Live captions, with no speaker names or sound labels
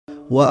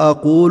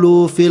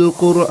وأقول في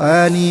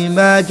القرآن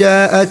ما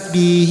جاءت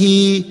به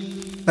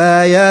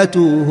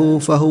آياته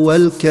فهو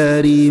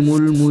الكريم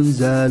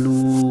المنزال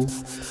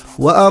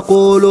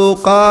وأقول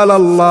قال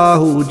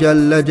الله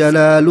جل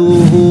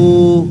جلاله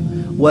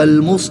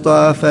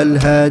والمصطفى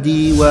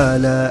الهادي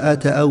ولا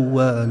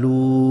أتأول.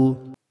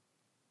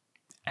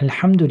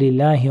 الحمد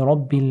لله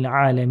رب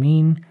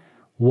العالمين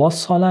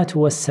والصلاة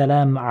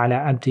والسلام على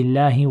عبد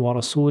الله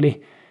ورسوله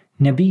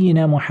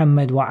نبينا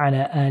محمد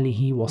وعلى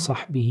آله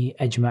وصحبه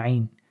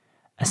أجمعين.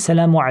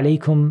 Assalamu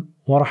alaikum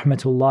wa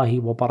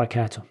rahmatullahi wa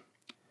barakatuh.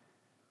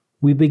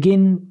 We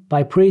begin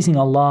by praising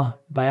Allah,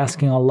 by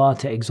asking Allah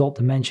to exalt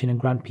the mention and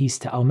grant peace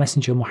to our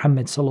Messenger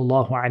Muhammad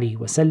sallallahu alaihi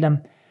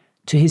wasallam,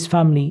 to his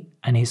family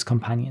and his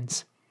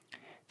companions.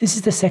 This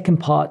is the second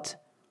part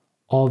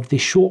of the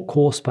short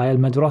course by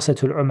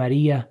Madrasatu Al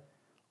Umariyyah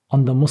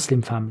on the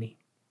Muslim family.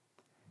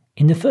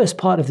 In the first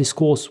part of this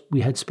course,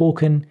 we had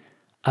spoken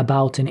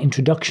about an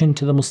introduction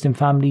to the Muslim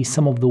family,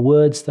 some of the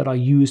words that are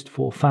used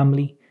for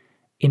family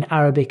in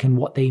Arabic and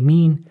what they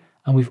mean.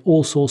 And we've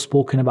also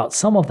spoken about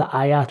some of the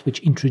ayat which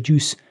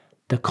introduce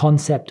the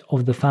concept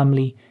of the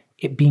family,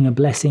 it being a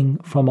blessing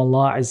from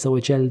Allah Azza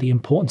wa Jal, the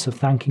importance of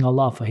thanking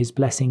Allah for His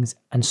blessings,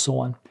 and so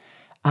on.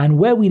 And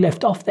where we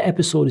left off the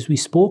episode is we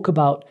spoke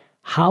about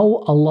how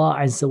Allah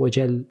Azza wa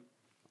Jal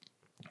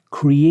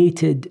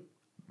created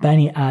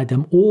Bani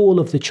Adam, all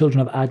of the children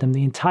of Adam,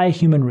 the entire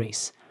human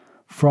race,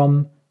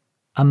 from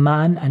a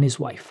man and his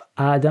wife,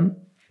 Adam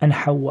and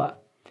Hawa.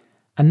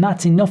 And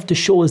that's enough to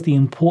show us the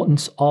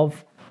importance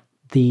of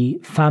the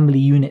family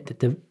unit.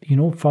 That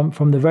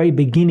from the very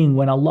beginning,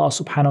 when Allah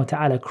subhanahu wa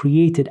ta'ala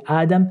created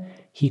Adam,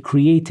 He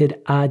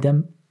created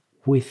Adam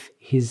with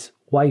his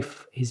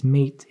wife, his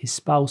mate, his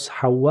spouse,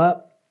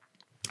 Hawa.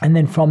 And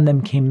then from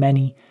them came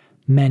many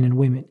men and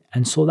women.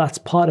 And so that's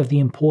part of the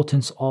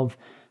importance of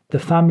the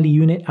family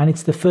unit, and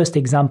it's the first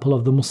example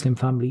of the Muslim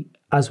family,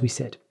 as we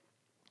said.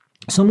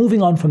 So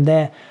moving on from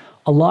there,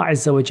 Allah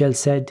Azza wa Jal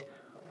said,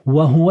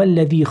 وَهُوَ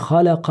الَّذِي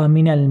خَلَقَ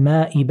مِنَ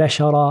الْمَاءِ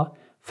بَشَرًا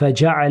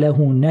فَجَعَلَهُ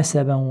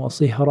نَسَبًا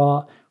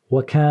وَصِهْرًا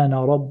وَكَانَ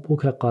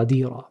رَبُّكَ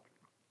قَدِيرًا.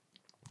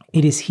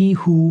 It is He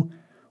who,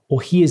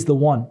 or He is the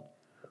one,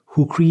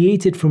 who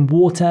created from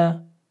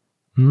water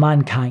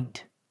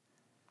mankind.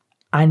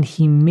 And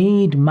He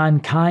made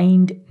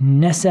mankind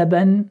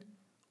nasaban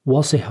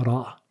wa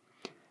sihra.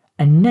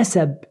 And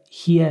nasab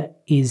here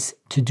is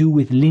to do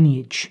with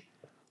lineage,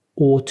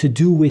 or to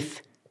do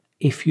with,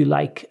 if you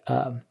like,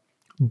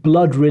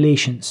 blood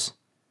relations.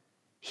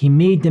 He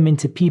made them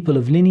into people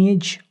of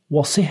lineage,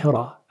 wa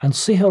sihra. And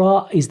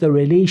sihra is the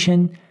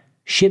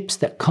relationships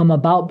that come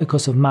about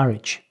because of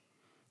marriage.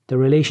 The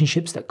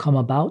relationships that come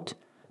about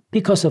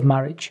because of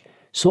marriage.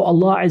 So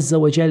Allah Azza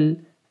wa Jal,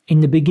 in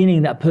the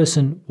beginning, that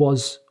person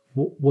was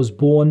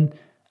born.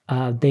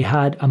 They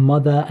had a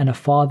mother and a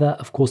father,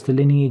 of course the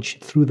lineage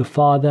through the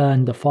father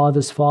and the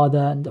father's father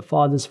and the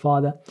father's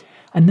father.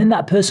 And then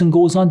that person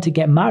goes on to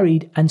get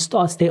married and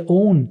starts their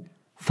own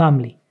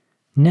family.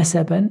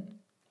 Nasaban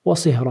wa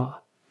sihra.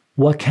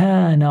 Wa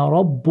kana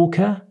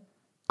rabbuka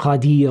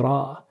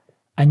qadira.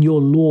 And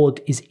your Lord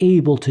is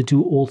able to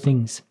do all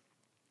things.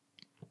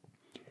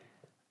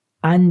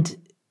 And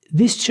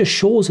this just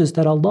shows us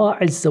that Allah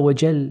Azza wa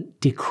Jal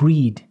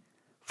decreed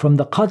from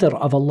the qadr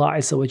of Allah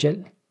Azza wa Jal,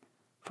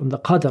 from the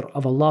qadr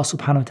of Allah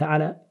subhanahu wa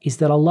ta'ala, is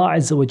that Allah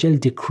Azza wa Jal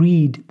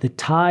decreed the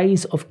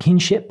ties of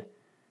kinship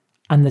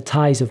and the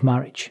ties of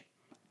marriage.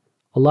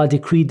 Allah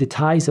decreed the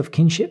ties of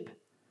kinship,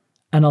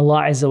 and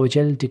Allah Azza wa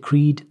Jal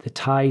decreed the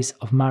ties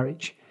of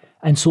marriage.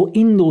 And so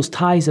in those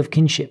ties of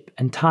kinship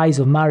and ties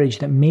of marriage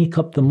that make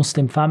up the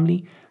Muslim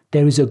family,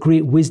 there is a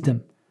great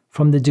wisdom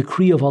from the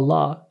decree of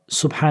Allah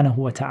subhanahu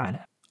wa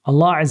ta'ala.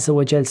 Allah Azza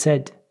wa Jal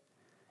said,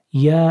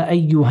 يَا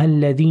أَيُّهَا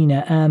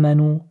الَّذِينَ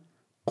آمَنُوا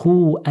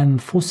قُوا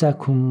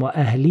أَنفُسَكُمْ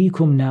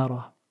وَأَهْلِيكُمْ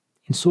نَارًا.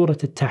 In Surah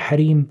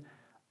At-Tahrim,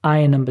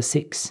 ayah number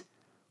 6.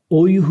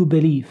 O you who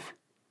believe,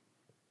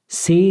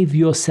 save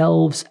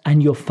yourselves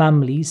and your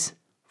families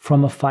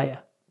from a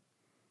fire.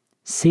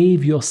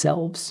 Save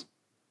yourselves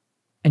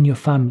and your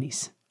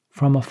families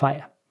from a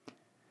fire.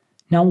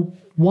 Now,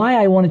 why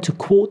I wanted to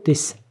quote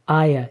this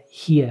ayah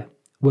here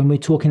when we're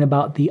talking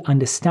about the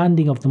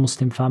understanding of the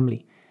Muslim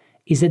family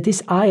is that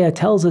this ayah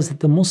tells us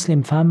that the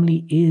Muslim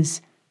family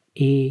is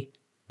a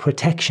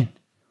protection,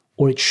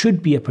 or it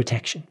should be a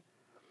protection.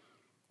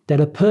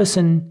 That a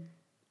person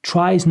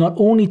tries not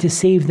only to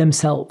save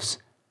themselves,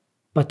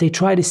 but they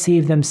try to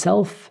save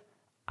themselves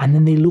and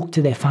then they look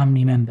to their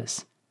family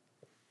members.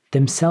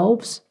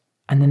 Themselves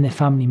and then their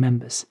family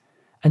members.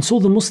 And so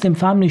the Muslim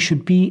family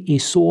should be a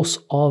source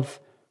of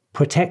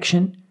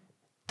protection.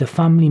 The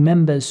family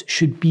members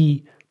should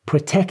be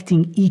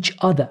protecting each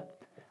other.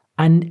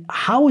 And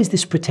how is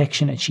this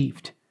protection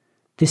achieved?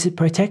 This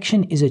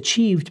protection is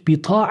achieved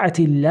بِطَاعَةِ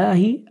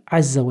اللَّهِ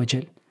عَزَّ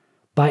وَجَلَ,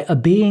 by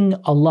obeying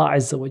Allah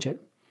Azza wa Jal.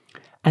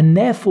 And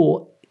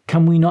therefore,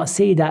 can we not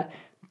say that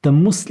the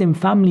Muslim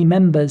family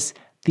members,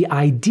 the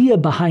idea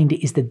behind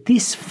it is that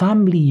this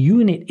family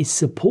unit is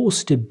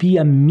supposed to be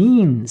a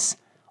means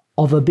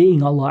of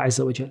obeying Allah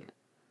Azza wa Jal,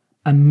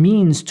 a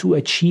means to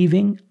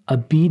achieving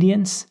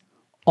obedience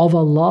of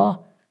Allah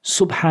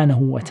subhanahu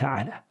wa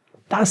ta'ala.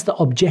 That's the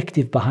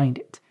objective behind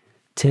it.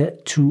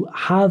 To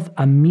have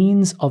a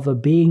means of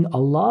obeying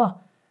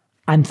Allah,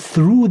 and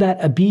through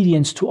that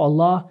obedience to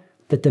Allah,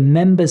 that the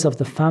members of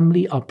the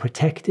family are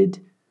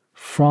protected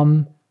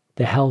from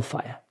the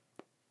hellfire.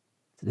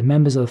 The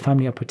members of the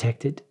family are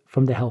protected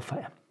from the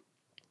hellfire.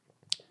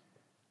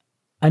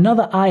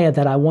 Another ayah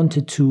that I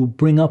wanted to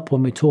bring up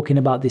when we're talking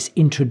about this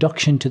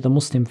introduction to the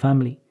Muslim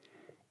family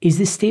is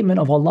this statement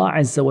of Allah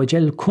Azza wa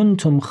Jal,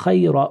 كُنْتُمْ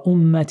خَيْرَ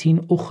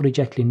أُمَّةٍ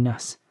أُخْرِجَتْ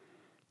لِلنَّاسِ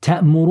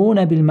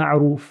تَأْمُرُونَ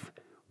بِالْمَعْرُوفِ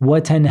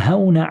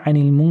وَتَنْهَوْنَ عَنِ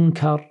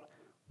الْمُنْكَرِ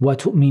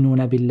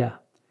وَتُؤْمِنُونَ بِاللَّهِ.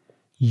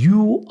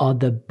 You are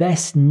the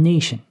best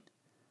nation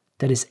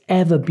that has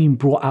ever been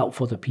brought out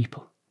for the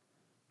people.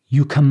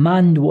 You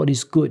command what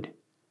is good,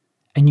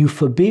 and you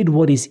forbid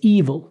what is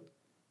evil,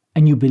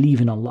 and you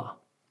believe in Allah.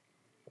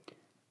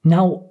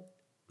 Now,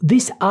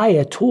 this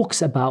ayah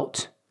talks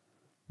about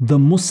the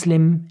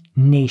Muslim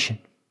nation.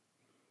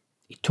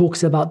 It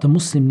talks about the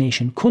Muslim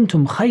nation.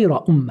 Kuntum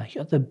khayra ummah.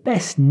 You're the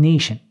best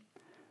nation.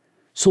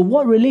 So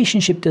what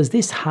relationship does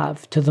this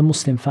have to the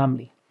Muslim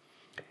family?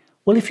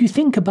 Well, if you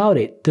think about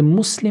it, the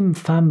Muslim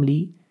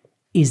family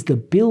is the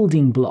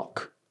building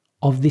block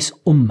of this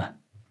ummah.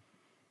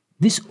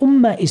 This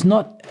ummah is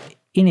not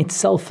in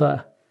itself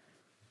a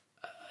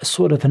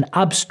sort of an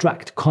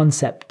abstract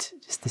concept,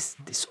 just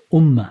this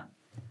ummah.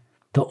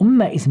 The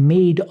ummah is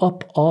made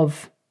up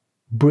of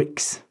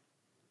bricks,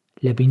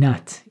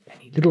 labinat,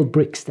 little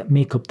bricks that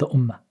make up the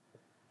ummah.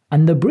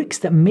 And the bricks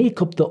that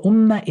make up the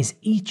ummah is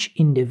each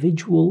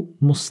individual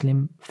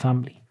Muslim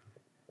family.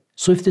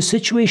 So if the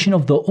situation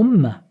of the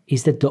ummah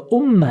is that the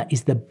ummah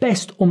is the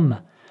best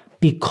ummah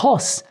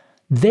because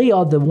they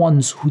are the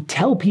ones who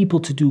tell people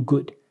to do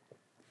good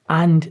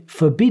and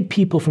forbid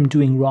people from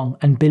doing wrong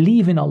and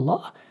believe in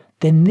Allah,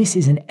 then this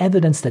is an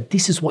evidence that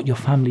this is what your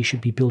family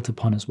should be built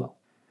upon as well.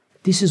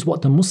 This is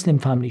what the Muslim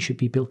family should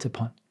be built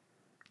upon.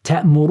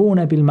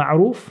 تَأْمُرُونَ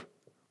بِالْمَعْرُوفِ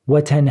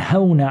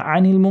وَتَنْهَوْنَ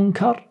عَنِ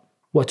الْمُنْكَرِ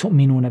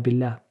وَتُؤْمِنُونَ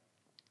بِاللَّهِ.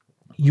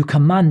 You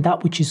command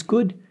that which is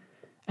good,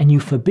 and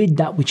you forbid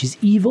that which is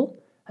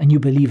evil, and you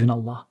believe in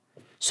Allah.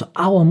 So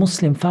our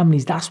Muslim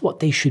families, that's what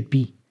they should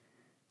be.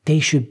 They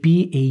should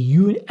be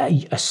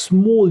a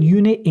small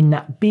unit in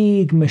that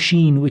big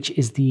machine, which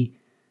is a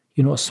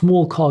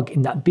small cog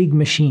in that big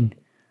machine,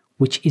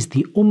 which is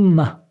the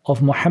ummah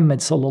of Muhammad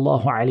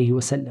sallallahu alayhi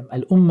wasallam,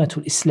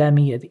 al-ummatul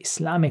islamiyya, the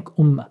Islamic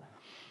ummah.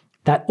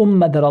 That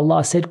ummah that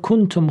Allah said,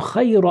 kuntum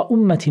khayra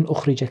ummatin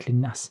ukhrijat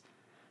linnas.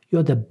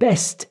 You're the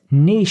best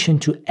nation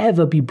to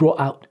ever be brought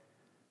out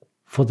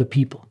for the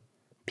people.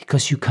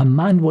 Because you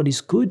command what is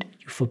good,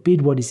 you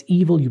forbid what is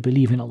evil, you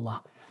believe in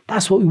Allah.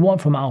 That's what we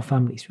want from our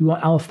families. We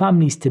want our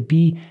families to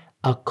be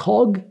a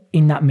cog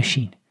in that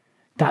machine.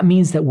 That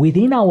means that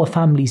within our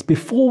families,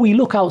 before we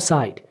look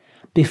outside,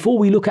 before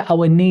we look at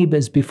our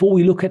neighbors, before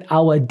we look at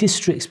our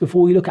districts,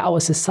 before we look at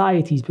our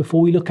societies,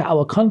 before we look at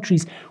our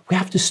countries, we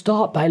have to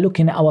start by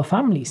looking at our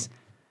families.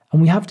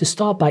 And we have to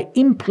start by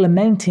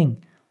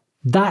implementing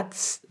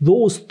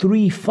those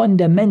three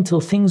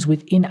fundamental things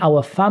within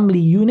our family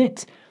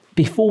unit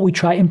before we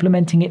try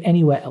implementing it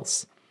anywhere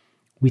else.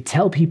 We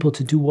tell people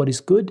to do what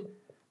is good,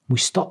 we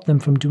stop them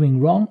from doing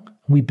wrong,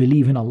 and we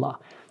believe in Allah.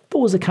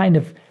 Those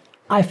are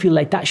I feel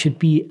like that should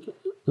be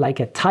like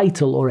a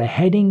title or a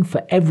heading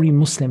for every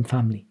Muslim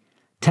family.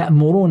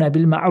 تَأْمُرُونَ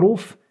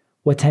بِالْمَعْرُوفِ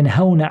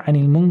وَتَنْهَوْنَ عَنِ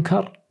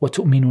الْمُنْكَرِ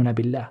وَتُؤْمِنُونَ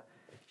بِاللَّهِ.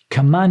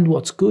 Command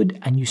what's good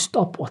and you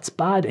stop what's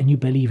bad and you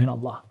believe in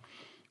Allah.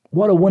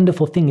 What a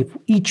wonderful thing if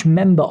each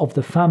member of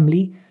the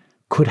family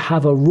could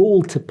have a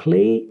role to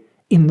play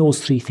in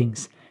those three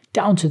things.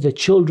 Down to the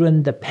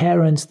children, the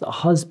parents, the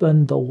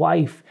husband, the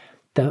wife,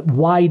 the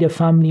wider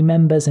family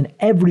members, and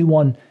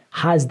everyone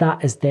has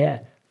that as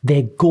their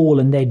goal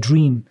and their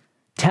dream.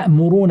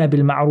 تَأْمُرُونَ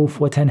بِالْمَعْرُوفِ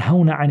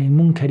وَتَنْهَوْنَ عَنِ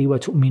الْمُنْكَرِ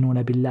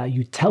وَتُؤْمِنُونَ بِاللَّهِ.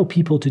 You tell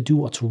people to do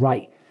what's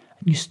right,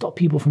 and you stop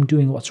people from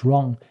doing what's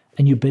wrong,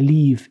 and you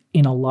believe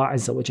in Allah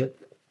Azza wa Jal.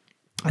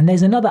 And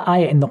there's another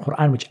ayah in the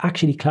Qur'an which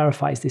actually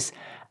clarifies this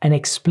and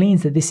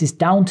explains that this is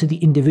down to the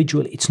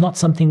individual. It's not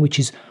something which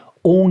is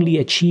only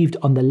achieved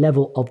on the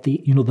level of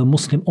the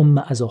Muslim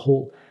ummah as a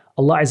whole.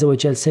 Allah Azza wa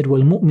Jal said,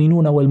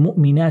 وَالْمُؤْمِنُونَ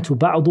وَالْمُؤْمِنَاتُ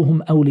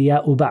بَعْضُهُمْ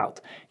أَوْلِيَاءُ بَعْضٍ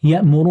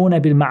يَأْمُرُونَ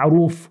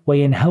بِالْمَعْرُوفِ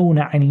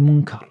وَيَنْهَوْنَ عَنِ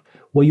الْمُنْكَرِ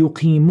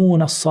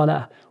وَيُقِيمُونَ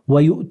الصَّلَاةَ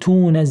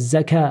وَيُؤْتُونَ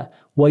الزَّكَاةَ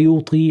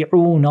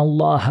وَيُطِيعُونَ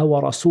اللَّهَ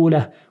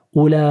وَرَسُولَهُ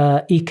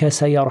أُولَئِكَ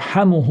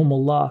سَيَرْحَمُهُمُ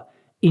اللَّهُ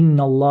إِنَّ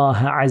اللَّهَ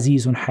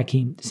عَزِيزٌ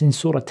حَكِيمٌ. This is in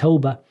Surah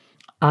Tawbah,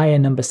 ayah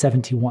number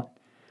 71.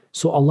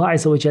 So Allah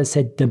Azza wa Jal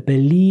said, the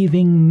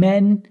believing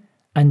men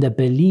and the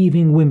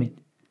believing women,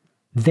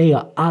 they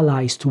are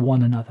allies to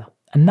one another.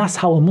 And that's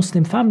how a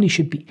Muslim family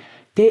should be.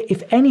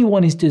 If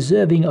anyone is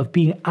deserving of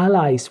being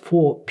allies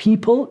for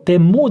people, they're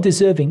more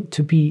deserving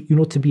to be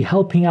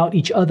helping out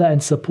each other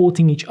and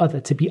supporting each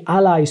other, to be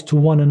allies to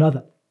one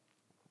another.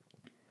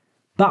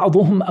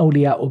 بَعْضُهُمْ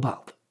أَوْلِيَاءُ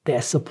بَعْضٍ. They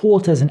are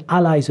supporters and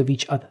allies of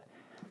each other.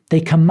 They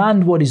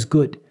command what is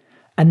good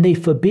and they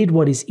forbid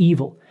what is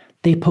evil.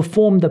 They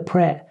perform the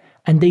prayer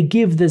and they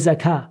give the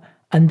zakah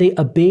and they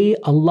obey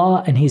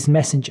Allah and His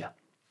Messenger.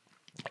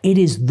 It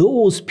is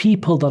those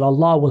people that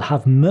Allah will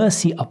have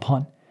mercy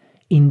upon.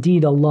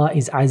 Indeed, Allah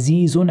is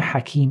Azizun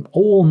Hakim,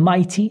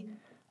 Almighty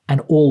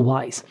and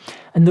All-Wise.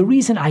 And the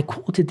reason I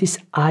quoted this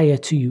ayah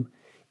to you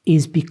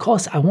is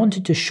because I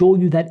wanted to show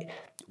you that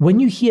when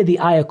you hear the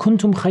ayah,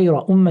 Kuntum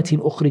khayra ummatin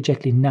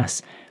ukhrijat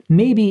linnas,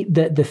 maybe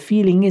the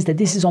feeling is that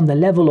this is on the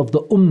level of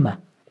the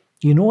ummah.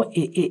 You know,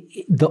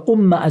 the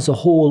ummah as a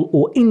whole,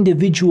 or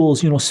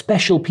individuals, you know,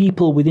 special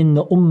people within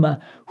the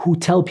ummah who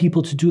tell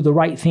people to do the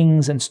right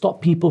things and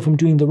stop people from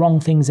doing the wrong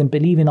things and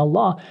believe in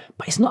Allah.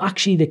 But it's not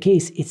actually the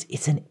case.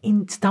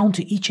 It's down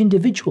to each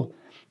individual.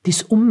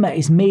 This ummah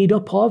is made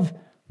up of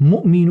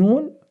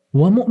mu'minun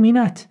wa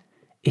mu'minat.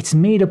 It's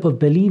made up of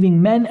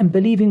believing men and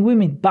believing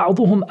women.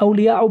 Ba'duhum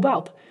awliya'u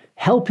ba'd.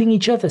 Helping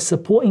each other,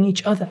 supporting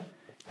each other,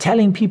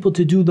 telling people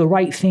to do the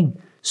right thing,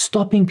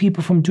 stopping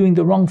people from doing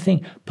the wrong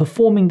thing,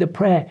 performing the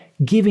prayer,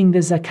 giving the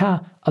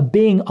zakah,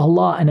 obeying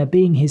Allah and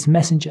obeying His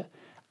Messenger.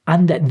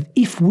 And that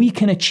if we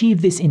can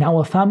achieve this in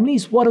our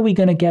families, what are we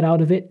going to get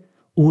out of it?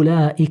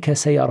 أُولَٰئِكَ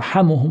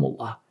سَيَرْحَمُهُمُ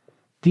اللَّهُ.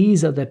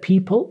 These are the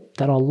people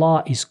that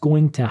Allah is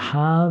going to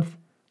have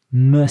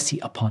mercy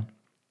upon.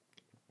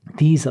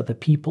 These are the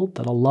people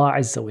that Allah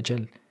Azza wa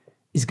Jal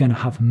is going to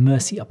have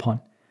mercy upon.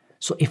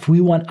 So if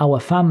we want our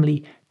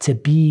family to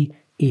be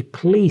a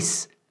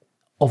place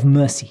of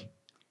mercy,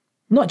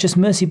 not just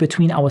mercy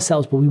between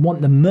ourselves, but we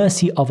want the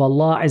mercy of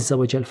Allah Azza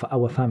wa Jal for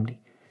our family,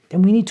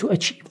 then we need to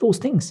achieve those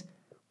things.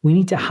 We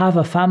need to have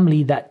a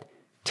family that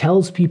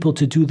tells people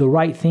to do the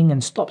right thing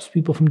and stops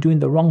people from doing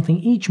the wrong thing.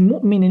 Each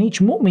mu'min and each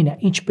mu'minah,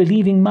 each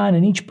believing man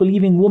and each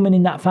believing woman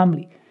in that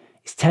family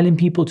is telling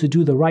people to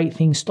do the right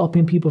thing,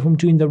 stopping people from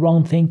doing the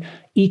wrong thing.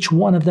 Each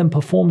one of them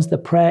performs the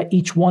prayer.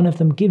 Each one of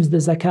them gives the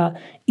zakah.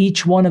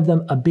 Each one of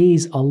them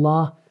obeys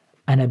Allah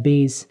and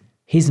obeys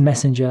His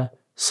Messenger,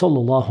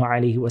 sallallahu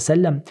alaihi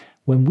wasallam.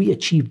 When we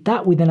achieve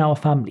that within our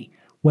family,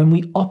 when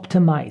we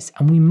optimize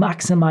and we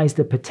maximize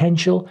the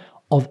potential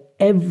of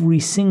every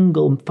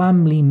single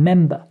family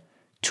member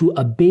to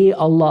obey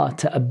Allah,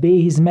 to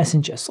obey His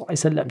Messenger, sallallahu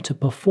alaihi wasallam, to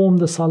perform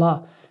the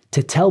salah,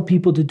 to tell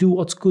people to do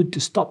what's good, to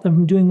stop them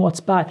from doing what's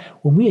bad.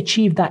 When we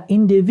achieve that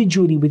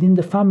individually within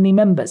the family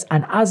members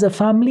and as a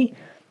family,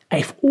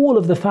 if all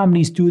of the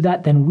families do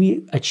that, then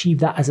we achieve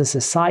that as a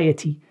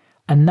society,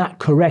 and that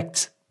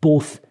corrects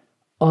both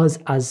us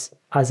as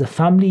a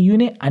family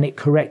unit, and it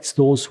corrects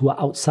those who are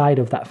outside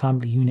of that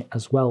family unit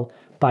as well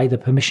by the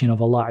permission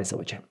of Allah Azza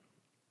wa Jal.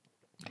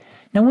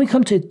 Now when we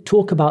come to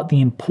talk about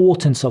the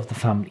importance of the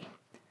family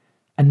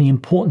and the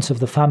importance of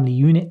the family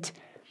unit,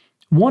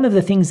 one of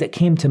the things that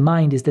came to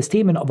mind is the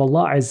statement of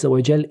Allah Azza wa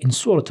Jal in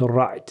Surah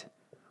Al-Ra'd.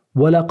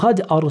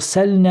 وَلَقَدْ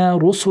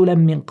أَرْسَلْنَا رُسُلًا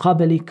مِّن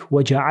قَبْلِكَ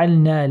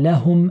وَجَعَلْنَا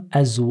لَهُمْ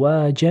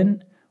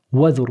أَزْوَاجًا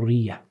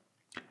وَذُرِّيَّةً.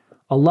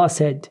 Allah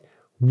said,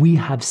 we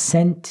have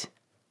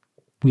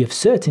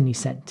certainly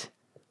sent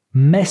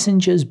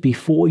messengers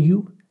before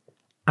you,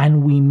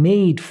 and we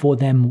made for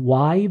them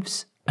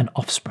wives and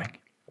offspring.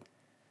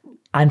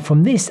 And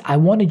from this, I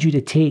wanted you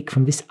to take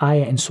from this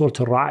ayah in Surah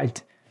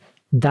Al-Ra'd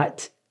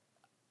that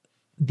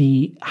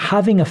the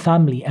having a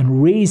family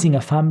and raising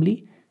a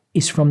family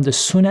is from the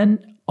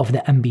sunan of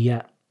the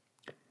Anbiya.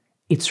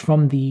 It's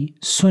from the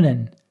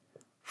sunan,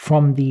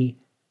 from the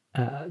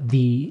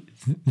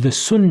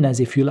sunnahs,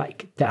 if you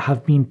like, that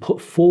have been put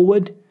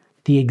forward,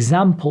 the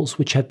examples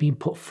which have been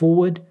put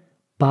forward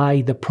by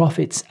the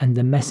prophets and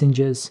the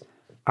messengers,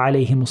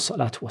 alayhimus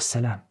salatu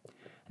wassalam.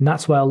 And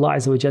that's why Allah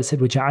Azza wa Jalla said,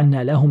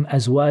 وَجَعَلْنَا لَهُمْ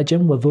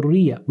أَزْوَاجًا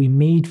وَذُرِّيَّةً. We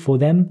made for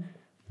them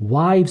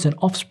wives and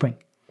offspring.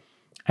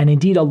 And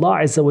indeed, Allah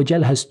Azza wa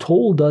Jal has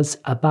told us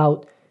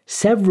about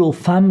several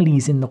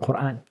families in the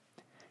Qur'an.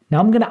 Now,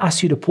 I'm going to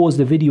ask you to pause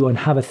the video and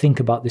have a think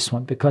about this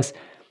one, because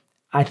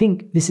I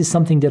think this is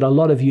something that a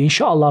lot of you,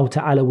 inshallah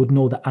ta'ala, would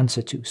know the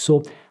answer to.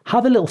 So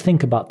have a little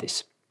think about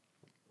this.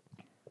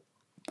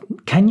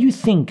 Can you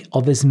think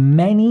of as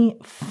many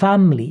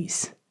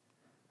families,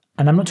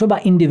 and I'm not talking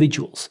about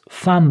individuals,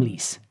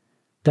 families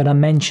that are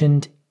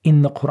mentioned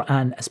in the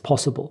Qur'an as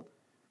possible?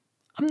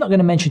 I'm not going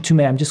to mention too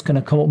many. I'm just going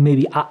to come up,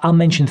 maybe I'll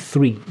mention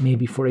 3,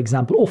 maybe, for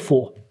example, or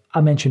 4.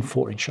 I'll mention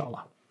 4,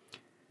 inshallah.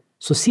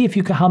 So see if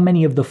you can, how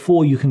many of the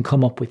 4 you can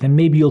come up with, and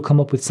maybe you'll come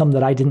up with some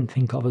that I didn't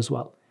think of as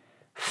well.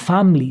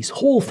 Families,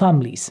 whole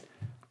families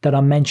that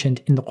are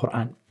mentioned in the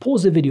Qur'an.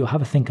 Pause the video,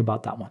 have a think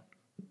about that one.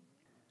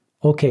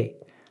 Okay,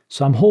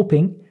 so I'm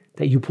hoping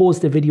that you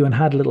paused the video and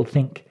had a little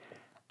think.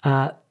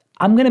 I'm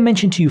going to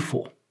mention to you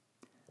 4.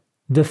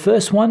 The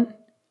first one,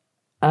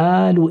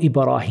 Alu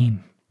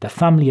Ibrahim, the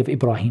family of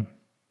Ibrahim.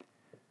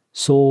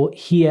 So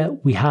here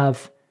we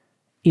have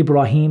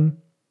Ibrahim,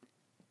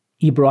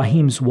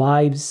 Ibrahim's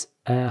wives,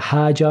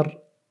 Hajar,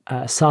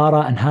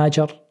 Sarah and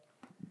Hajar.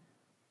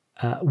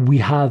 We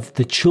have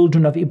the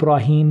children of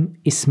Ibrahim,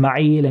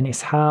 Ismail and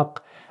Ishaq,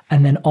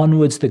 and then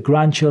onwards the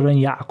grandchildren,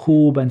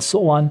 Yaqub and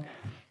so on,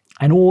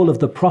 and all of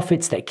the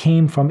prophets that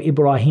came from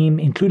Ibrahim,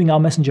 including our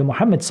Messenger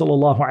Muhammad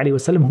sallallahu alaihi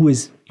wasallam, who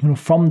is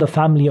from the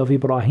family of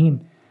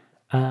Ibrahim,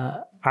 alayhim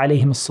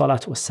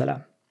salatu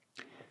wassalam.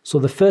 So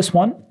the first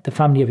one, the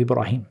family of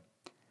Ibrahim.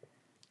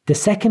 The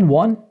second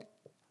one,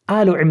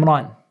 Alu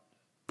Imran,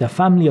 the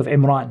family of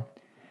Imran.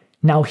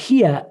 Now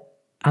here,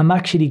 I'm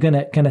actually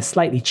gonna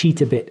slightly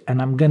cheat a bit,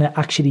 and I'm gonna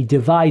actually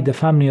divide the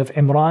family of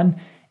Imran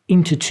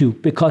into two,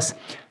 because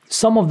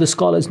some of the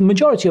scholars,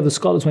 majority of the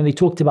scholars, when they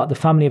talked about the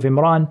family of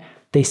Imran,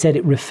 they said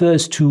it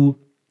refers to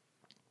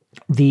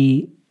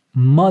the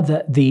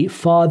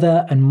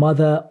father and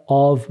mother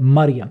of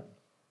Maryam,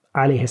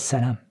 alayhi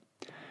salam.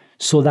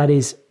 So that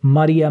is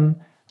Maryam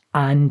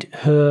and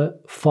her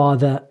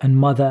father and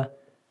mother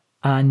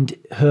and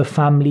her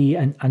family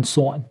and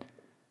so on.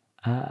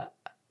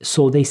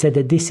 So they said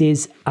that this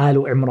is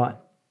Alu Imran.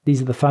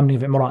 These are the family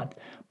of Imran.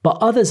 But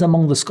others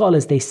among the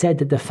scholars, they said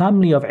that the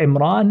family of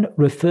Imran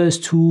refers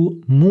to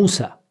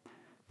Musa,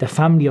 the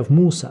family of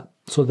Musa.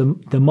 So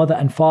the mother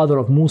and father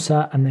of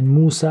Musa, and then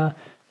Musa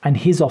and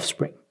his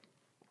offspring.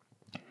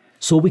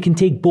 So we can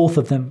take both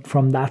of them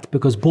from that,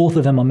 because both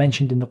of them are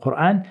mentioned in the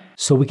Qur'an.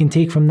 So we can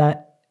take from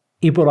that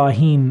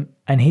Ibrahim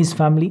and his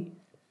family,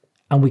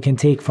 and we can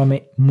take from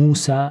it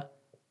Musa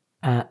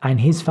and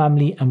his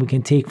family, and we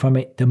can take from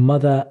it the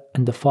mother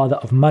and the father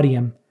of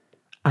Maryam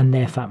and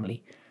their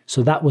family.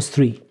 So that was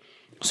three.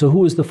 So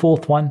who is the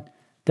fourth one?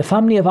 The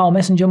family of our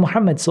Messenger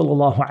Muhammad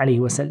sallallahu alaihi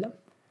wasallam.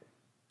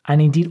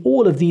 And indeed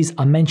all of these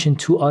are mentioned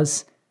to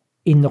us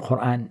in the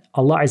Qur'an.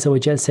 Allah Azza wa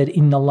Jal said,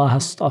 Inna Allah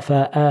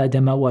astafa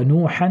Adama wa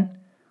Nuhan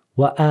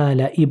wa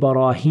ala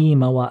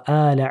Ibrahim wa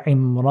ala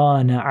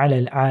Imran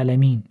ala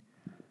al-alamin.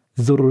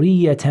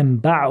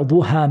 Dhurriyatan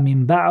ba'duha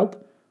min ba'd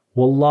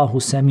wallahu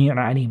sami'un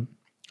alim.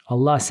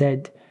 Allah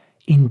said,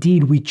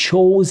 indeed we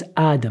chose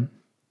Adam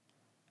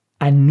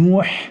and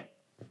Nuh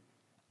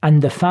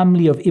and the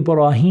family of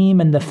Ibrahim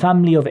and the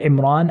family of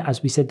Imran.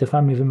 As we said, the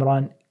family of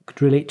Imran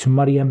could relate to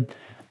Maryam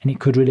and it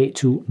could relate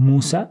to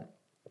Musa,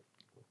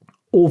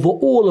 over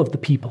all of the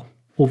people,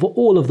 over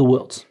all of the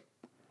worlds.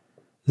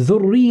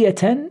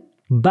 ذُرِّيَّةً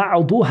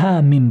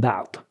بَعْضُهَا مِنْ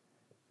بَعْضٍ.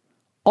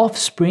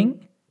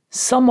 Offspring,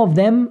 some of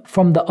them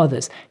from the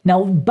others.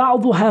 Now,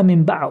 بَعْضُهَا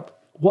مِنْ بَعْضٍ.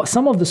 What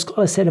some of the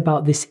scholars said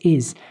about this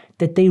is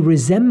that they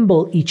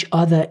resemble each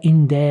other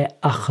in their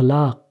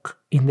akhlaq,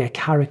 in their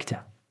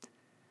character.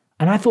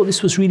 And I thought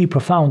this was really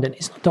profound, and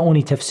it's not the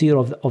only tafsir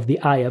of the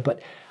ayah,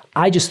 but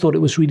I just thought it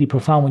was really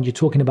profound when you're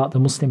talking about the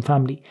Muslim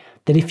family,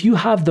 that if you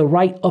have the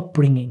right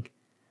upbringing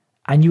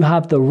and you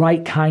have the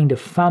right kind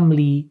of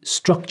family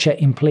structure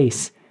in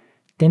place,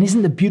 then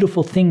isn't the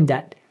beautiful thing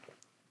that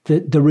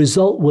the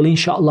result will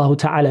inshaAllah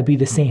ta'ala be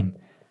the same.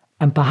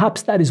 And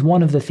perhaps that is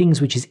one of the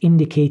things which is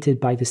indicated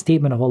by the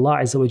statement of Allah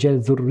Azza wa Jal,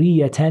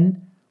 ذُرِّيَّةً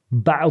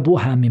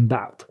بَعْضُهَا مِنْ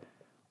بَعْضٍ.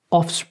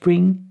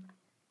 Offspring,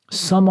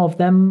 some of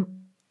them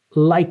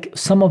like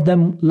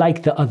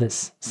the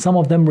others, some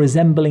of them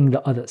resembling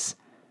the others.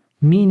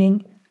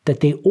 Meaning that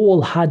they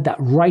all had that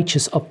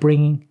righteous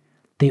upbringing,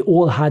 they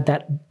all had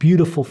that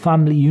beautiful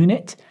family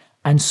unit,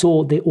 and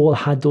so they all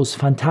had those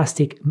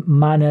fantastic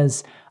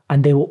manners,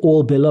 and they were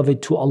all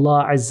beloved to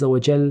Allah Azza wa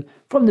Jal,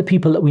 from the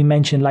people that we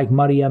mentioned, like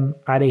Maryam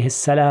alayhi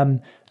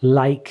salam,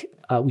 like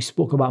we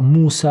spoke about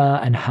Musa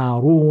and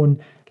Harun,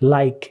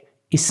 like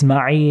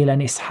Ismail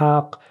and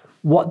Ishaq.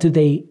 What do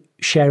they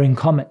share in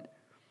common?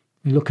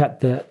 We look at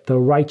the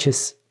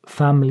righteous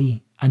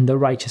family and the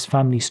righteous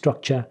family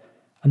structure,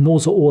 and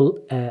those are all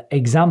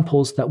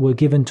examples that were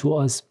given to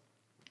us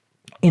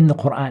in the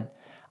Qur'an.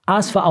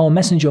 As for our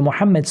Messenger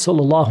Muhammad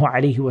sallallahu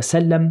alaihi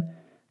wasallam,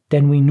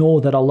 then we know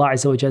that Allah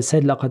Azza wa Jalla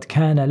said, لَقَدْ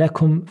كَانَ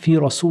لَكُمْ فِي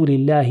رَسُولِ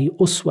اللَّهِ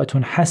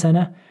أُسْوَةٌ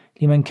حَسَنَةٌ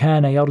لِمَنْ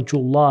كَانَ يَرْجُو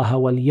اللَّهَ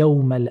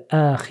وَالْيَوْمَ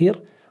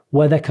الْآخِرِ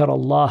وَذَكَرَ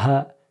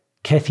اللَّهَ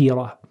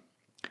كَثِيرًا.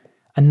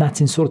 And that's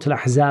in Surah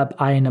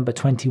Al-Ahzab, ayah number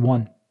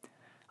 21.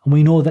 And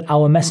we know that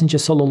our Messenger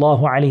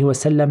sallallahu alaihi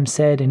wasallam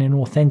said in an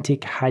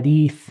authentic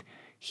hadith,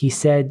 he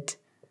said,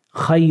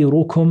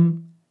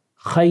 خَيْرُكُمْ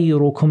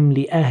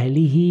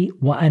لِأَهْلِهِ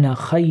وَأَنَا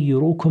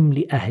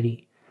خَيْرُكُمْ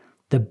لِأَهْلِي.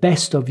 The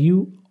best of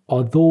you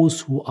are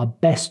those who are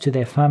best to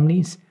their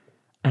families,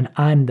 and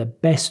I'm the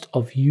best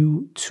of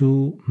you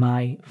to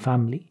my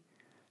family.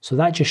 So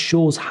that just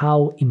shows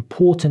how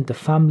important the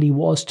family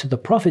was to the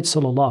Prophet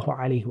sallallahu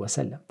alaihi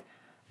wasallam.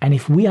 And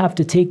if we have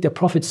to take the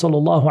Prophet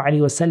sallallahu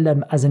alaihi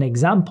wasallam as an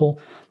example,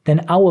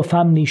 then our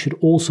family should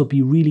also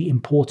be really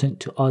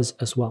important to us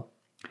as well.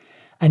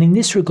 And in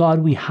this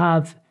regard, we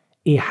have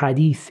a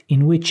hadith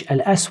in which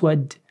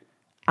Al-Aswad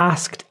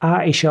asked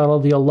Aisha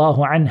radiyallahu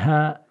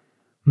anha,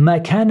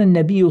 ما كان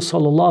النبي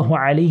صلى الله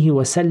عليه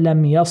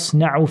وسلم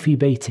يصنع في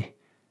بيته.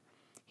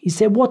 He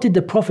said, what did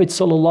the Prophet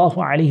صلى الله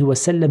عليه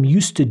وسلم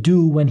used to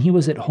do when he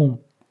was at home?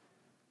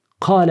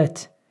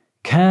 قالت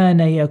كان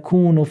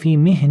يكون في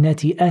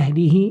مهنة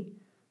أهله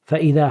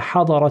فإذا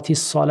حضرت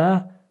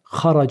الصلاة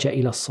خرج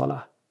إلى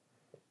الصلاة.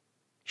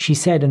 She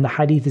said, and the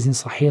hadith is in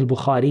Sahih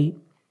al-Bukhari,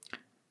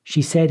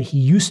 she said he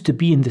used to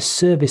be in the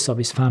service of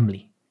his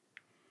family.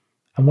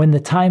 And when the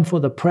time for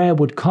the prayer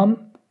would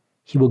come,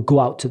 he would go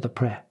out to the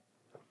prayer.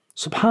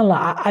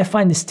 SubhanAllah, I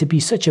find this to be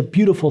such a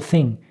beautiful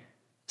thing,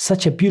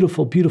 such a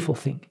beautiful, beautiful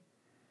thing.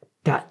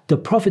 That the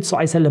Prophet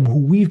ﷺ, who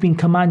we've been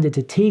commanded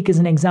to take as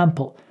an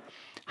example,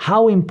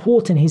 how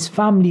important his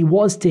family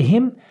was to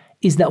him,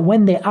 is that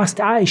when they asked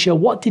Aisha,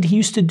 what did he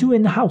used to do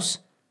in the house?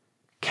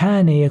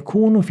 كَانَ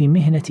يَكُونُ فِي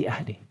مِهْنَةِ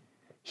أَهْلِهِ.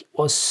 He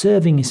was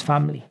serving his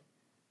family.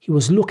 He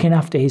was looking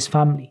after his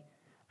family.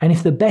 And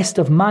if the best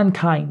of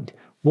mankind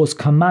was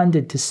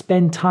commanded to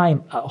spend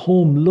time at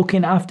home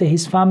looking after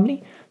his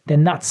family,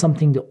 then that's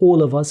something that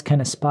all of us can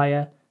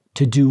aspire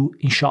to do,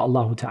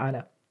 inshaAllah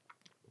ta'ala.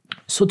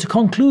 So to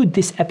conclude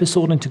this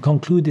episode and to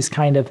conclude this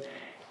kind of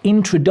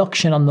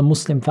introduction on the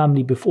Muslim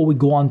family, before we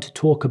go on to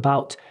talk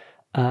about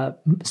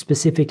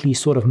specifically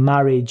sort of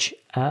marriage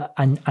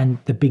and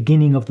the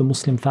beginning of the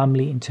Muslim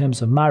family in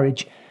terms of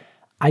marriage,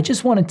 I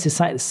just wanted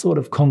to sort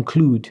of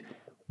conclude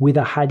with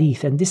a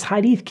hadith. And this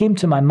hadith came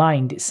to my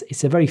mind.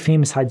 It's a very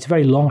famous hadith, it's a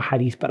very long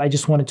hadith, but I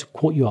just wanted to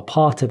quote you a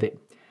part of it.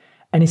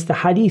 And it's the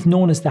hadith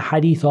known as the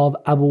hadith of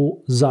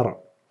Abu Zar,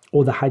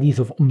 or the hadith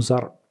of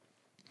Zar.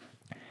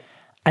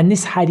 And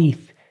this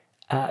hadith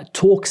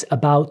talks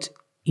about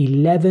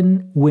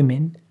 11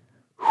 women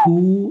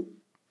who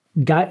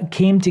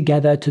came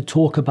together to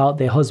talk about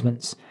their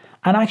husbands.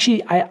 And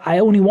actually, I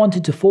only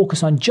wanted to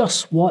focus on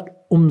just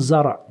what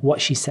Zara,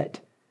 what she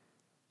said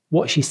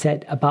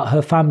about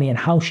her family and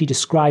how she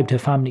described her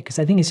family, because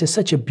I think it's just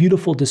such a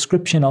beautiful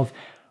description of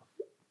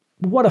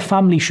what a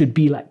family should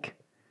be like.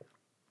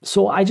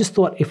 So I just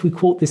thought if we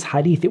quote this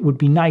hadith, it would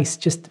be nice,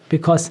 just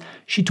because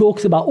she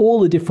talks about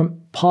all the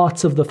different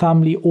parts of the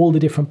family, all the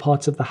different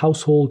parts of the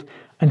household,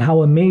 and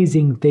how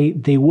amazing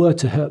they were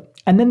to her.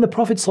 And then the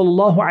Prophet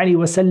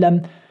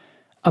ﷺ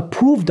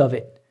approved of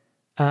it,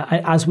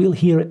 as we'll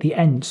hear at the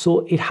end.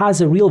 So it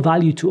has a real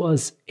value to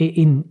us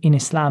in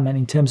Islam and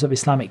in terms of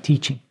Islamic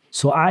teaching.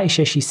 So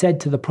Aisha, she said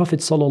to the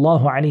Prophet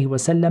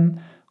ﷺ,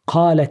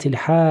 قالت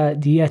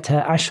الحادية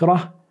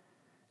عشرة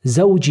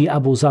زوجي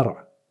أبو زر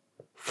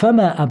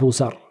فما أبو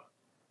زر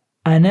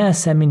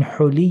أناس من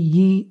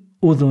حلي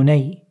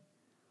أذني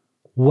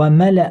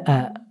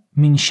وملأ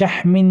من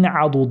شحم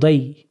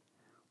عضدي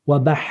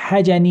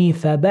وبحجني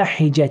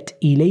فبحجت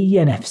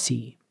إلي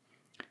نفسي.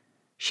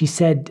 She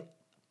said,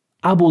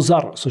 Abu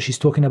Zar, so she's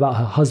talking about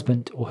her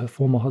husband or her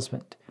former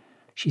husband.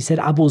 She said,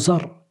 Abu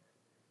Zar,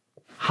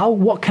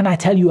 what can I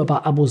tell you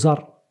about Abu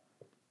Zar?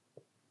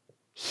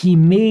 He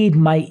made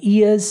my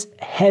ears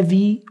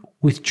heavy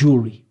with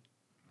jewelry,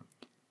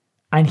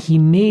 and he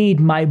made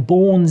my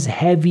bones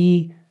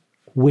heavy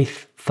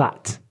with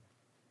fat.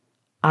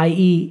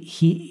 I.e.,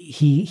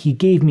 he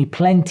gave me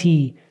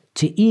plenty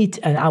to eat,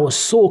 and I was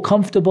so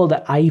comfortable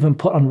that I even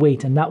put on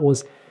weight. And that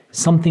was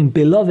something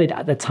beloved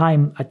at that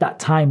time,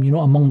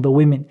 among the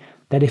women,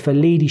 that if a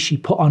lady, she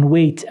put on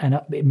weight,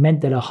 and it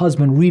meant that her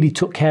husband really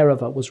took care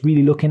of her, was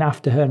really looking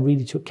after her and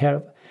really took care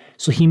of her.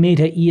 So he made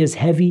her ears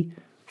heavy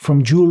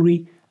from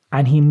jewelry,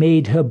 and he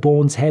made her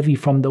bones heavy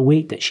from the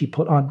weight that she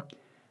put on.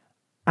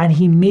 And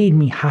he made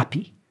me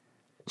happy.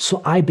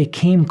 So I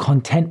became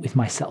content with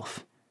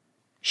myself.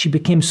 She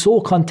became so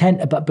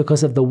content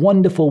because of the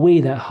wonderful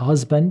way that her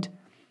husband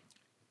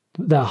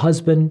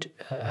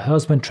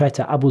treated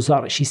her, Abu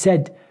Zar. She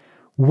said,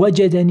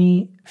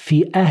 وجدني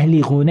في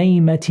أهل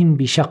غنيمة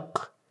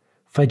بشق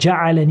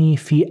فجعلني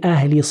في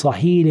أهل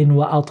صهيل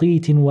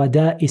وأطيت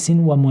ودائس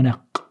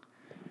ومنق.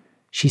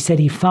 She said,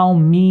 he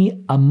found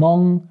me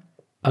among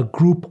a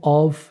group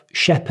of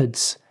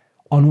shepherds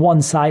on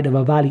one side of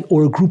a valley,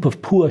 or a group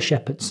of poor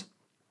shepherds.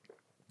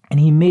 And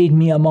he made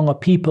me among a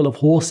people of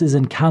horses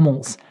and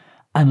camels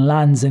and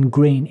lands and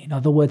grain. In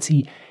other words,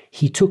 he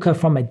took her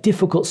from a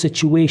difficult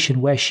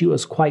situation where she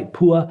was quite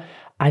poor,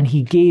 and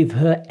he gave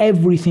her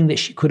everything that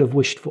she could have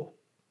wished for.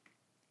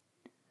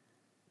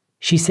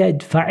 She said,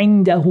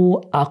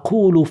 فَعِنْدَهُ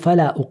أَقُولُ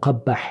فَلَا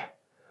أُقَبَّحْ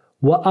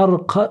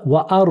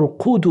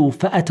وَأَرْقُدُ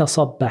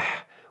فَأَتَصَبَّحْ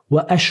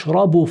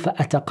وَأَشْرَبُ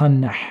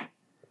فَأَتَقَنَّحْ.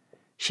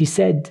 She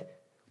said,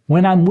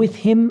 when I'm with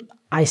him,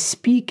 I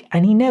speak,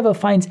 and he never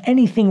finds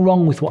anything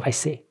wrong with what I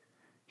say.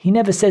 He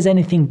never says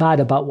anything bad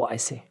about what I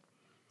say.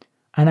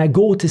 And I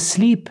go to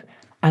sleep,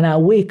 and I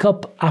wake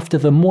up after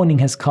the morning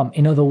has come.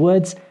 In other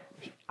words,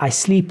 I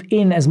sleep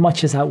in as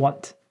much as I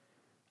want,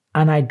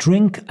 and I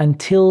drink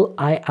until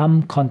I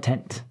am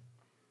content.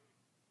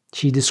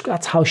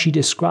 That's how she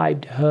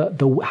described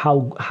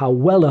how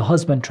well her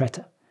husband treated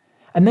her.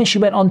 And then she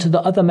went on to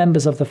the other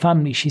members of the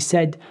family. She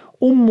said,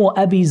 Ummu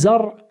Abi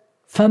Zar,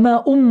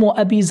 fama Ummu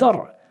Abi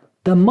Zar.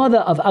 The mother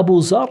of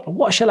Abu Zar,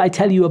 what shall I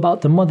tell you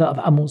about the mother of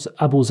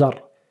Abu Zar?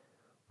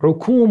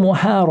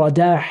 عكومها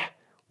رداح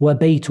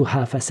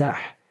وبيتها فساح.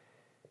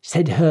 She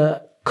said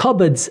her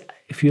cupboards,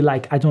 if you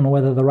like, I don't know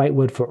whether the right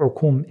word for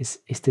ukum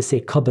is to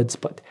say cupboards,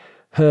 but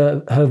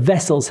her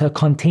vessels, her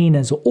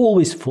containers were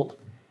always full,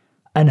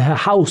 and her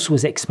house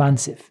was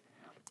expansive.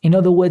 In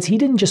other words, he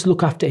didn't just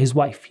look after his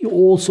wife, he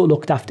also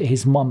looked after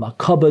his mum. Her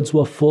cupboards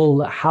were full,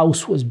 the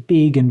house was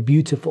big and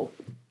beautiful.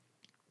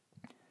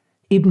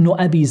 Ibn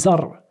Abi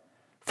Zar,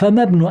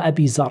 فَمَا ibn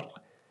Abi Zar.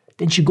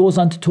 Then she goes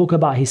on to talk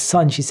about his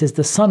son. She says,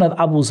 the son of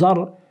Abu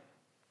Zar,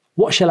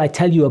 what shall I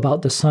tell you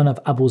about the son of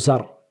Abu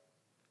Zar?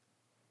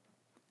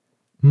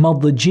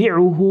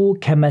 مضجعه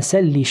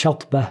كمسل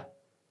شطبة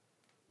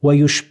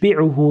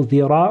ويشبعه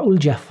ذراع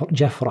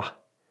الجفرة.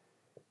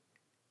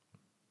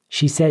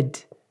 She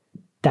said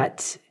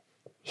that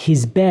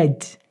his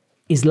bed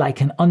is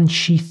like an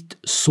unsheathed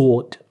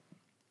sword,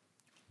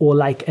 or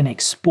like an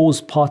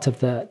exposed part of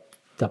the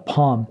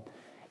palm.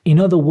 In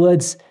other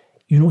words,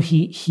 you know,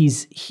 he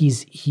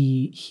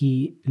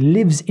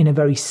lives in a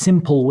very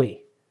simple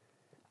way,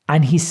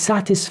 and he's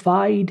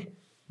satisfied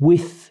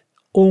with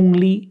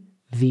only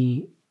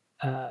the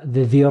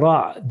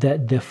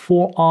dhira, the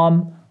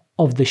forearm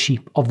of the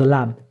sheep, of the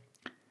lamb.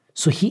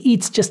 So he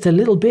eats just a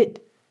little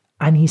bit,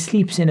 and he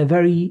sleeps in a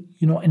very,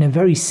 you know, in a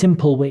very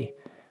simple way.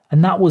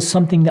 And that was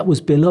something that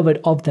was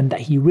beloved of them, that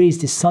he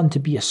raised his son to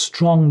be a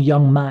strong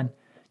young man,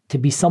 to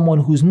be someone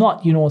who's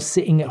not, you know,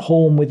 sitting at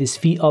home with his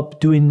feet up,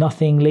 doing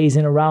nothing,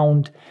 lazing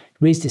around.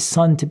 Raised his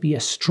son to be a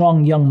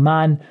strong young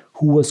man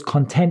who was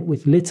content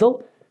with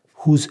little,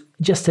 who's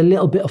just a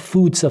little bit of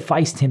food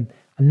sufficed him.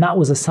 And that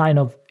was a sign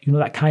of, you know,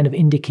 that kind of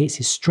indicates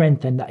his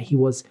strength, and that he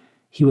was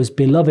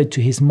beloved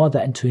to his mother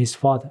and to his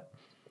father.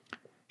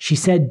 She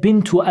said,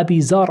 Bintu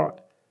Abi Zar,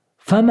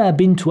 Fama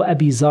bintu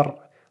Abi Zar,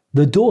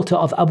 the daughter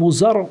of Abu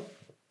Zar.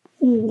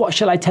 What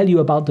shall I tell you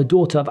about the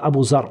daughter of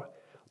Abu Zar?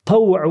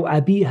 طوع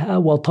أبيها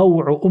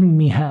وطوع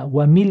أمها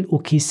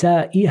وملء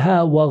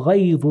كسائها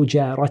وغيظ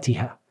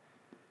جارتها.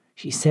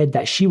 She said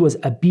that she was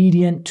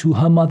obedient to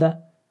her mother,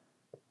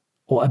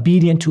 or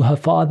obedient to her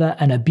father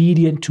and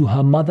obedient to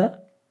her mother,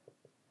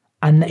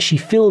 and that she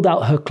filled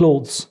out her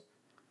clothes,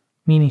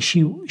 meaning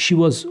she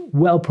was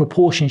well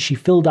proportioned, she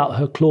filled out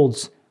her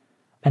clothes,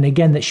 and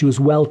again that she was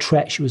well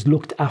treated, she was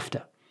looked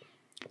after.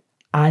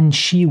 And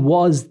she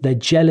was the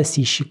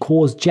jealousy, she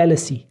caused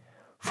jealousy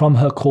from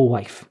her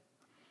co-wife.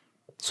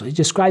 So it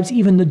describes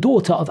even the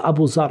daughter of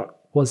Abu Zar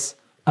was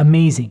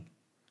amazing.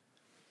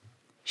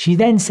 She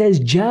then says,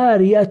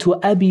 Jariyatu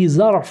Abi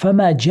Zar,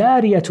 fama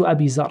Jariyatu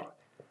Abi Zar.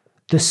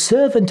 The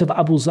servant of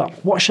Abu Zar.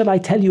 What shall I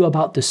tell you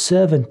about the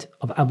servant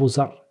of Abu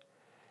Zar?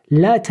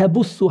 لا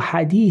تبث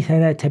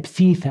حديثنا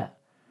تبثيثا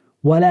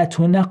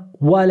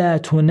ولا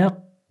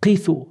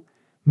تنقث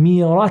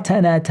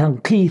ميرتنا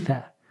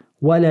تنقيثا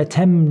ولا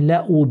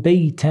تملأ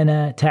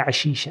بيتنا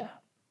تعشيشا.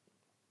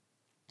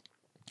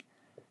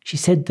 She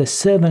said, the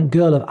servant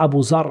girl of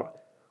Abu Zar.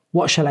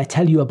 What shall I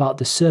tell you about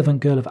the servant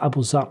girl of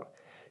Abu Zar?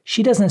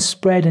 She doesn't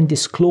spread and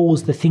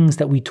disclose the things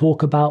that we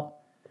talk about,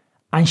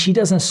 and she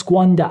doesn't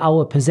squander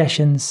our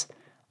possessions,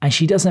 and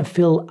she doesn't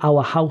fill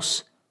our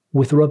house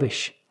with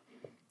rubbish.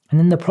 And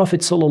then the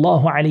Prophet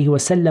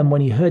ﷺ,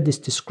 when he heard this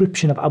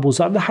description of Abu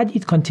Zar, the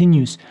hadith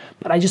continues,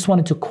 but I just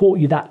wanted to quote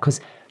you that because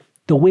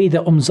the way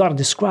that Zar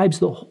describes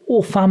the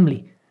whole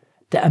family,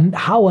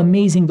 how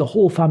amazing the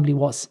whole family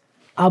was.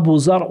 Abu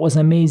Zar was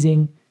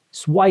amazing,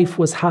 his wife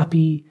was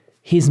happy,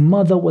 his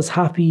mother was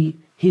happy,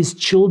 his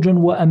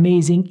children were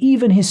amazing,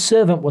 even his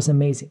servant was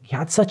amazing. He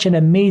had such an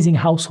amazing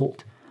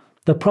household.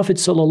 The Prophet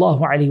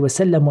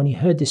ﷺ, when he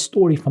heard this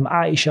story from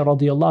Aisha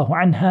radiallahu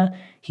anha,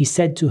 he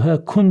said to her,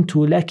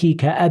 Kuntu laki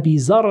ka Abi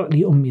Zar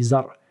li Ummi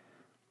Zar.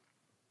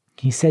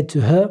 He said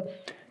to her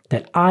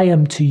that I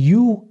am to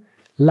you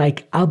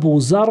like Abu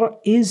Zar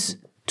is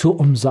to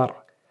Zar.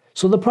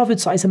 So the Prophet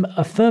ﷺ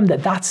affirmed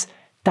that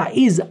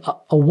is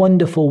a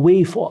wonderful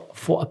way for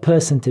a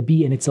person to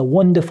be, and it's a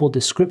wonderful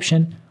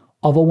description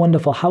of a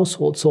wonderful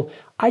household. So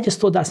I just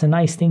thought that's a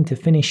nice thing to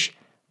finish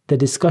the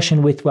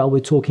discussion with while we're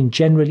talking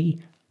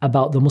generally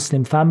about the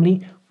Muslim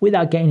family,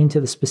 without getting into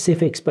the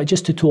specifics, but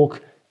just to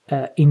talk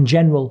in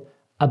general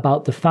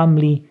about the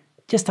family,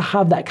 just to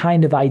have that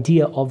kind of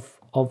idea of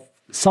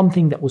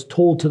something that was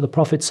told to the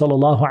Prophet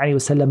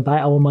ﷺ by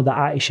our mother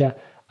Aisha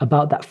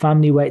about that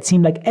family, where it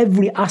seemed like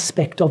every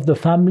aspect of the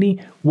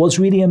family was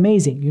really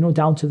amazing, you know,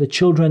 down to the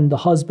children, the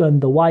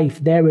husband, the wife,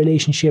 their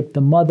relationship,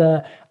 the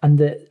mother and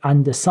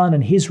the son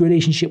and his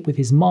relationship with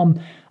his mom,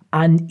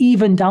 and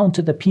even down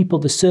to the people,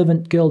 the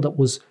servant girl that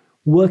was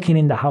working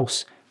in the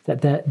house,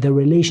 that the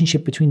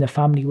relationship between the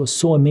family was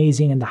so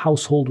amazing and the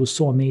household was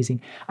so amazing.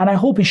 And I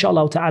hope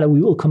inshallah ta'ala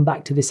we will come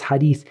back to this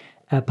hadith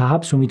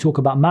perhaps when we talk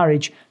about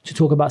marriage, to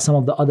talk about some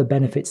of the other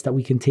benefits that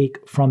we can take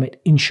from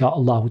it,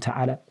 insha'Allah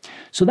ta'ala.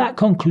 So that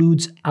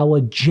concludes our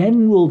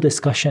general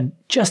discussion,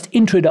 just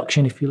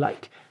introduction if you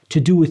like, to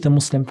do with the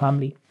Muslim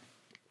family.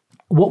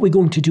 What we're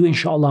going to do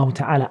insha'Allah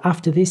ta'ala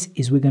after this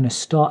is we're going to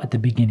start at the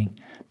beginning,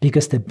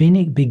 because the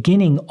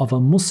beginning of a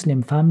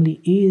Muslim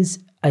family is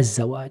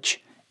az-zawaj,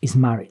 is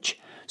marriage.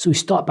 So we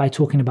start by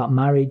talking about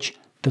marriage,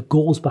 the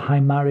goals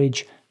behind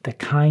marriage, the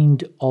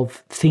kind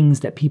of things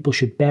that people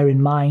should bear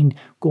in mind,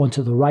 go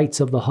into the rights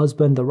of the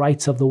husband, the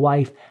rights of the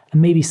wife, and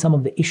maybe some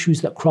of the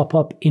issues that crop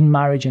up in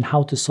marriage and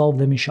how to solve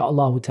them,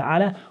 insha'Allah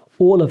ta'ala.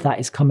 All of that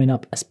is coming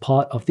up as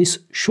part of this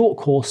short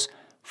course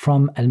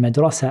from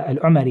Madrasatu Al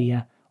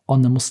Umariyyah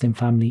on the Muslim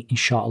family,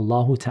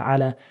 insha'Allah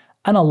ta'ala.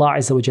 And Allah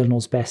Azza wa Jal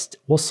knows best.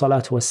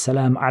 Wassalatu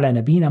wassalam ala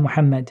nabina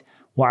Muhammad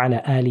wa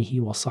ala alihi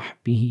wa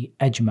sahbihi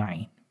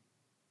ajma'in.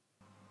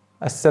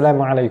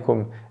 Assalamu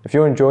alaikum. If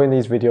you're enjoying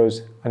these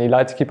videos and you'd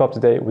like to keep up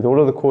to date with all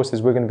of the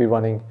courses we're going to be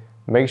running,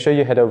 make sure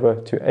you head over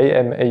to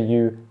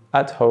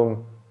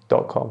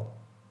amauathome.com.